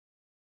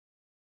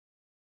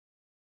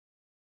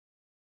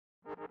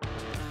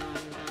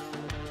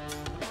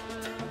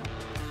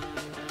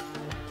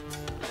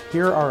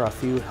Here are a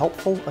few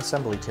helpful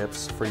assembly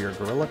tips for your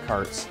Gorilla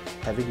Carts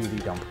heavy-duty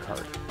dump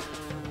cart.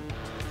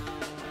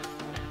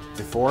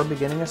 Before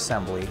beginning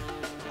assembly,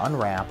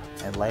 unwrap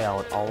and lay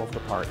out all of the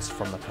parts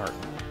from the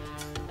carton.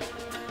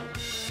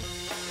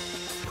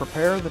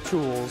 Prepare the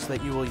tools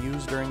that you will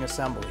use during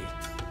assembly.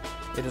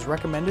 It is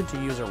recommended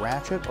to use a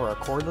ratchet or a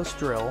cordless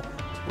drill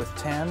with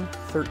 10,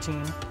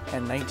 13,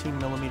 and 19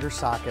 mm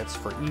sockets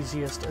for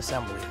easiest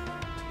assembly.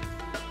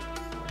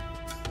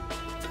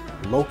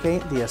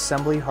 Locate the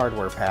assembly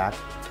hardware pack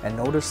and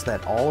notice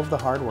that all of the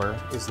hardware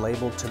is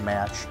labeled to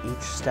match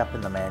each step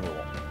in the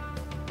manual.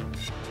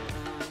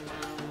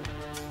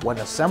 When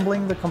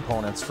assembling the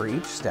components for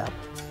each step,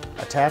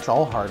 attach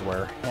all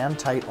hardware hand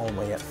tight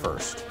only at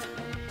first.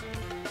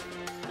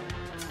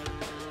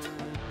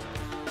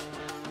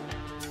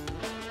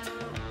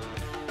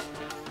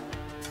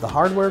 The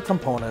hardware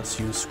components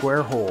use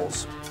square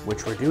holes,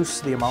 which reduce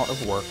the amount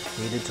of work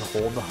needed to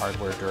hold the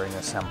hardware during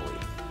assembly.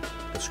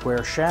 The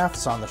square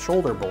shafts on the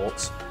shoulder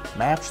bolts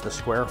match the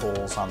square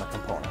holes on the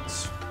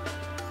components.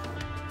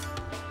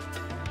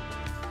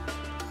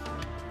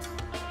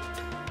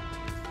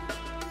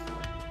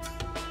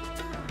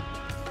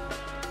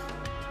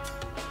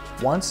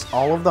 Once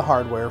all of the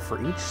hardware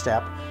for each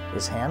step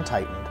is hand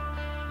tightened,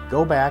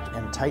 go back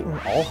and tighten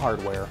all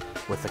hardware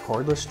with the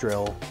cordless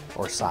drill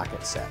or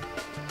socket set.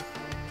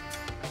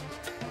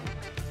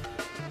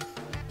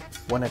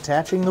 When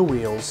attaching the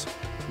wheels,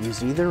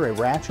 use either a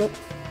ratchet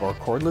or a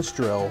cordless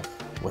drill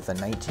with a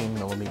 19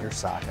 mm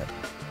socket.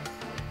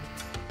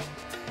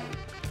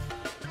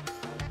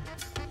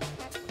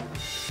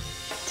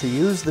 To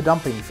use the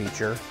dumping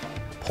feature,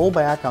 pull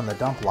back on the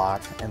dump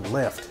lock and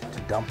lift to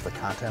dump the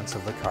contents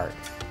of the cart.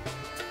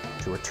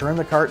 To return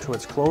the cart to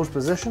its closed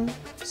position,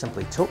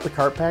 simply tilt the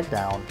cart back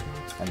down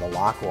and the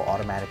lock will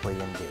automatically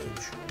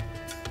engage.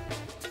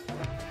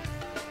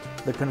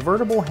 The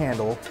convertible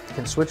handle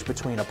can switch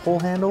between a pull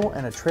handle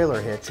and a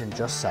trailer hitch in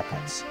just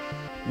seconds.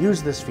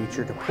 Use this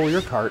feature to pull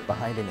your cart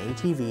behind an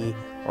ATV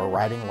or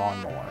riding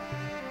lawnmower.